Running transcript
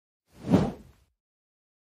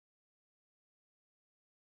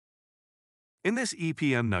In this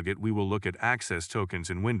EPM Nugget, we will look at access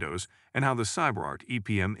tokens in Windows and how the CyberArk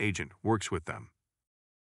EPM agent works with them.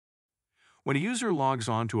 When a user logs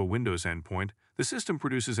on to a Windows endpoint, the system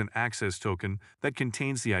produces an access token that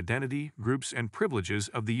contains the identity, groups, and privileges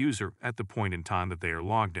of the user at the point in time that they are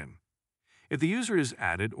logged in. If the user is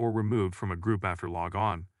added or removed from a group after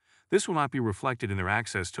logon, this will not be reflected in their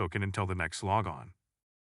access token until the next logon.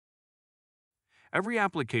 Every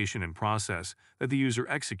application and process that the user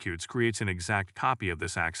executes creates an exact copy of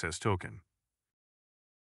this access token.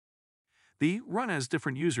 The Run as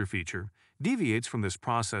Different User feature deviates from this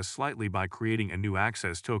process slightly by creating a new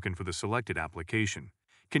access token for the selected application,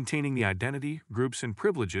 containing the identity, groups, and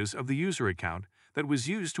privileges of the user account that was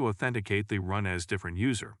used to authenticate the Run as Different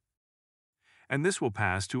User. And this will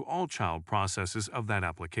pass to all child processes of that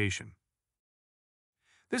application.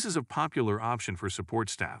 This is a popular option for support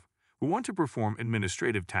staff who want to perform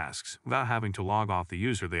administrative tasks without having to log off the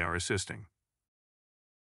user they are assisting.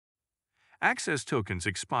 Access tokens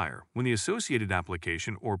expire when the associated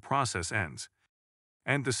application or process ends,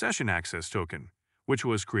 and the session access token, which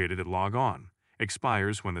was created at logon,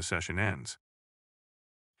 expires when the session ends.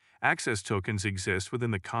 Access tokens exist within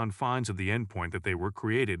the confines of the endpoint that they were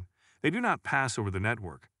created. They do not pass over the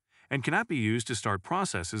network and cannot be used to start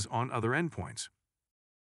processes on other endpoints.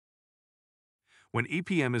 When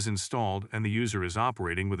EPM is installed and the user is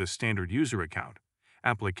operating with a standard user account,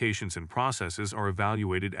 applications and processes are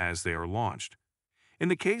evaluated as they are launched. In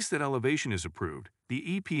the case that elevation is approved,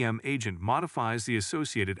 the EPM agent modifies the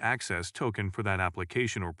associated access token for that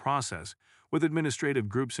application or process with administrative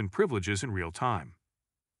groups and privileges in real time.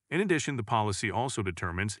 In addition, the policy also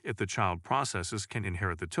determines if the child processes can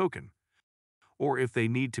inherit the token, or if they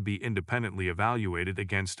need to be independently evaluated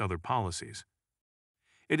against other policies.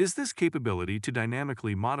 It is this capability to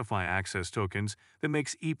dynamically modify access tokens that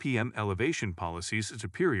makes EPM elevation policies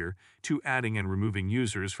superior to adding and removing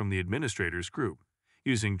users from the administrator's group,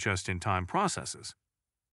 using just-in-time processes.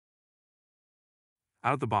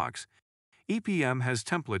 Out of the box, EPM has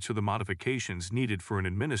templates for the modifications needed for an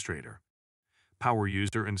administrator, power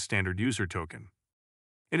user, and standard user token.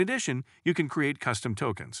 In addition, you can create custom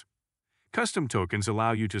tokens. Custom tokens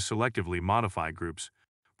allow you to selectively modify groups,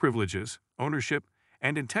 privileges, ownership,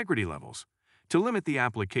 and integrity levels to limit the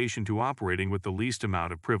application to operating with the least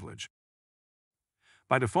amount of privilege.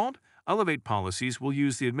 By default, Elevate policies will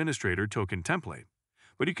use the administrator token template,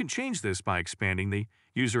 but you can change this by expanding the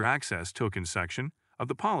User Access Token section of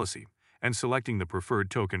the policy and selecting the preferred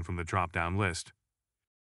token from the drop-down list.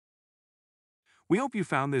 We hope you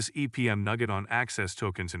found this EPM Nugget on access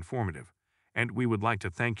tokens informative, and we would like to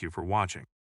thank you for watching.